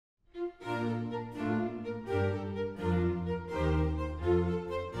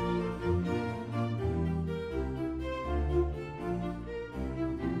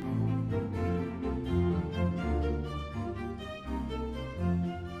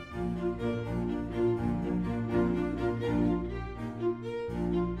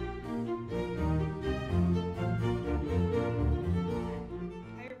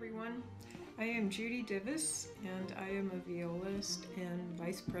Divis, and I am a violist and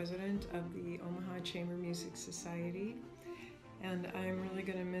vice president of the Omaha Chamber Music Society. And I'm really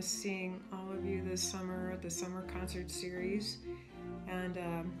going to miss seeing all of you this summer at the summer concert series. And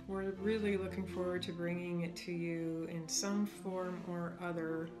we're really looking forward to bringing it to you in some form or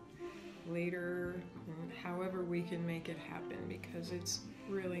other later, and however we can make it happen, because it's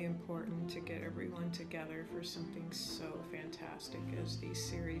really important to get everyone together for something so fantastic as these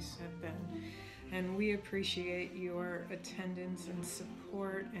series have been. And we appreciate your attendance and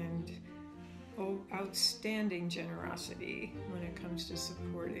support and outstanding generosity when it comes to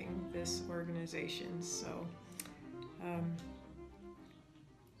supporting this organization. So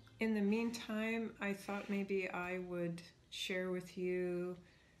in the meantime, I thought maybe I would share with you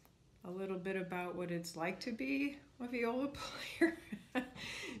a little bit about what it's like to be a viola player.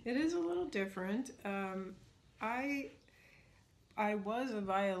 It is a little different. I was a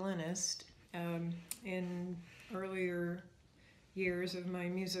violinist in earlier years of my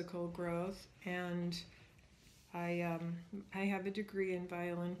musical growth, and I have a degree in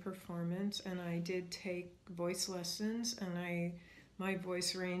violin performance, and I did take voice lessons, and my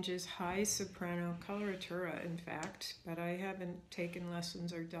voice range is high soprano coloratura, in fact, but I haven't taken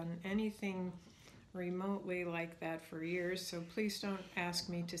lessons or done anything remotely like that for years, so please don't ask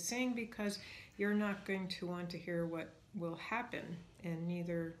me to sing, because you're not going to want to hear what will happen, and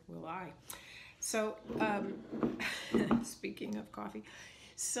neither will I. So, speaking of coffee,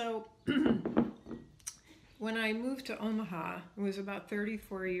 so when I moved to Omaha, it was about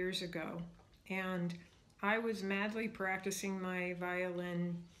 34 years ago, and I was madly practicing my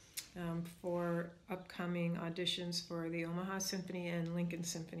violin for upcoming auditions for the Omaha Symphony and Lincoln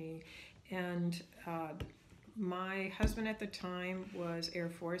Symphony. And my husband at the time was Air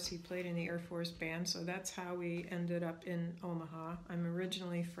Force. He played in the Air Force band, so that's how we ended up in Omaha. I'm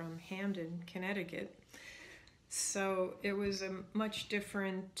originally from Hamden, Connecticut. So it was a much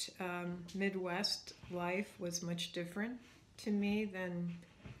different, Midwest life was much different to me than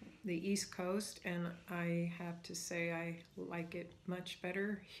the East Coast, and I have to say I like it much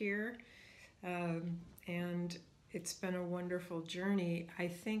better here, and it's been a wonderful journey. I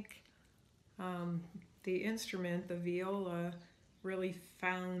think the instrument, the viola, really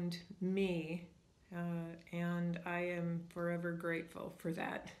found me, and I am forever grateful for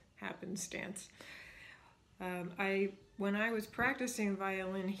that happenstance. When I was practicing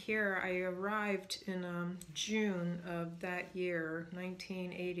violin here, I arrived in June of that year,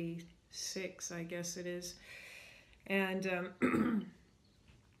 1986, I guess it is. And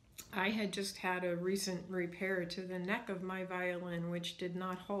I had just had a recent repair to the neck of my violin, which did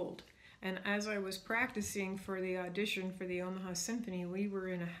not hold. And as I was practicing for the audition for the Omaha Symphony, we were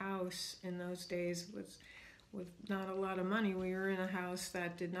in a house in those days with not a lot of money. We were in a house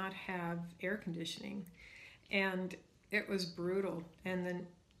that did not have air conditioning. And it was brutal. And then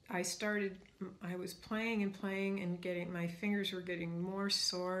I was playing and playing, and my fingers were getting more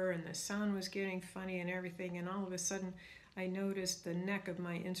sore, and the sound was getting funny and everything. And all of a sudden, I noticed the neck of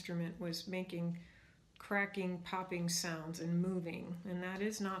my instrument was making cracking, popping sounds and moving. And that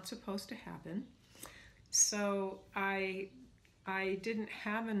is not supposed to happen. So I didn't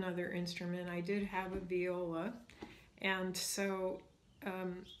have another instrument. I did have a viola. And so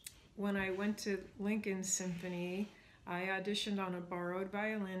when I went to Lincoln Symphony, I auditioned on a borrowed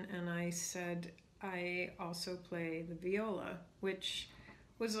violin, and I said I also play the viola, which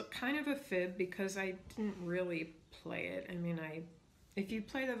was kind of a fib, because I didn't really play it. I mean, if you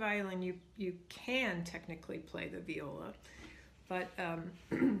play the violin, you can technically play the viola. But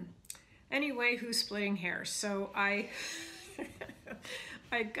anyway, who's splitting hairs? So I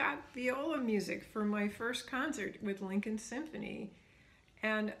got viola music for my first concert with Lincoln Symphony,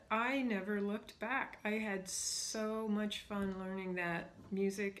 and I never looked back. I had so much fun learning that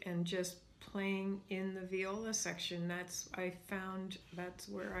music and just playing in the viola section. I found that's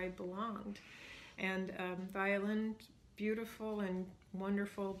where I belonged. And violin, beautiful and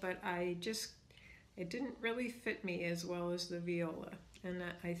wonderful, but it didn't really fit me as well as the viola. And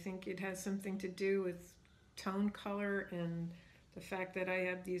I think it has something to do with tone color and the fact that I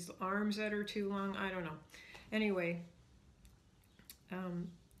have these arms that are too long. I don't know. Anyway,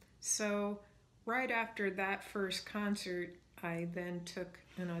 so right after that first concert, I then took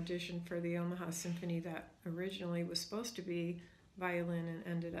an audition for the Omaha Symphony that originally was supposed to be violin and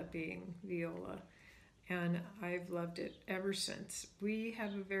ended up being viola. And I've loved it ever since. We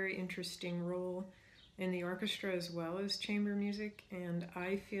have a very interesting role in the orchestra as well as chamber music, and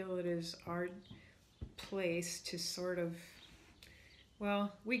I feel it is our place to sort of,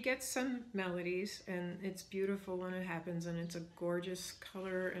 well, we get some melodies, and it's beautiful when it happens, and it's a gorgeous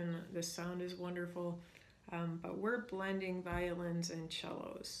color, and the sound is wonderful. but we're blending violins and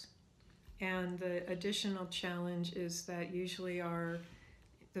cellos. And the additional challenge is that usually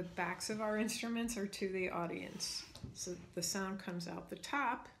the backs of our instruments are to the audience. So the sound comes out the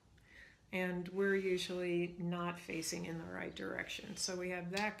top, and we're usually not facing in the right direction. So we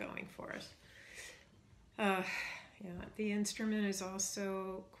have that going for us. Yeah, the instrument is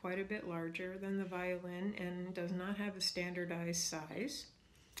also quite a bit larger than the violin and does not have a standardized size.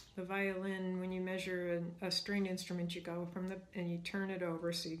 The violin, when you measure a stringed instrument, you go and you turn it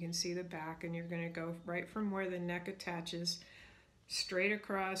over so you can see the back, and you're going to go right from where the neck attaches straight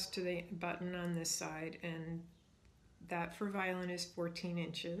across to the button on this side, and that for violin is 14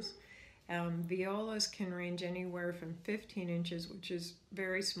 inches. Violas can range anywhere from 15 inches, which is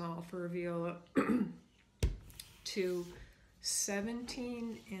very small for a viola, to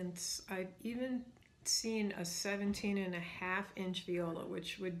 17, and I've even seen a 17.5-inch viola,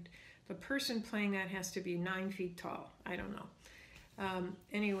 which the person playing that has to be 9 feet tall. I don't know.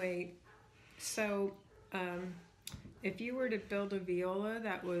 Anyway, so if you were to build a viola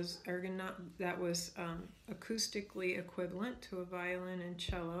that was acoustically equivalent to a violin and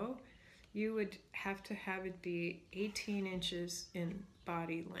cello, you would have to have it be 18 inches in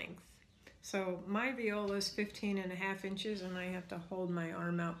body length. So my viola is 15.5 inches, and I have to hold my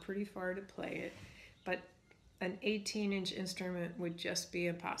arm out pretty far to play it. But an 18-inch instrument would just be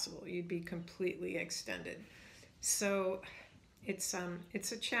impossible. You'd be completely extended. So it's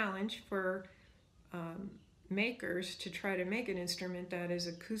a challenge for makers to try to make an instrument that is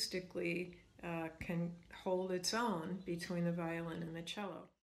acoustically can hold its own between the violin and the cello.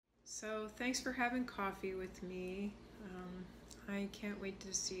 So thanks for having coffee with me. I can't wait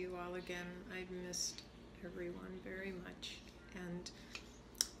to see you all again. I've missed everyone very much, and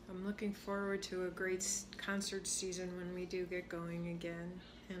I'm looking forward to a great concert season when we do get going again.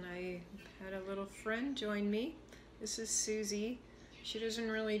 And I had a little friend join me. This is Susie. She doesn't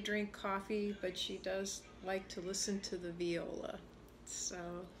really drink coffee, but she does like to listen to the viola. So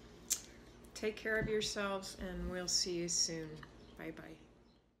take care of yourselves, and we'll see you soon.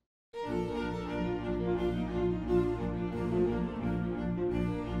 Bye-bye.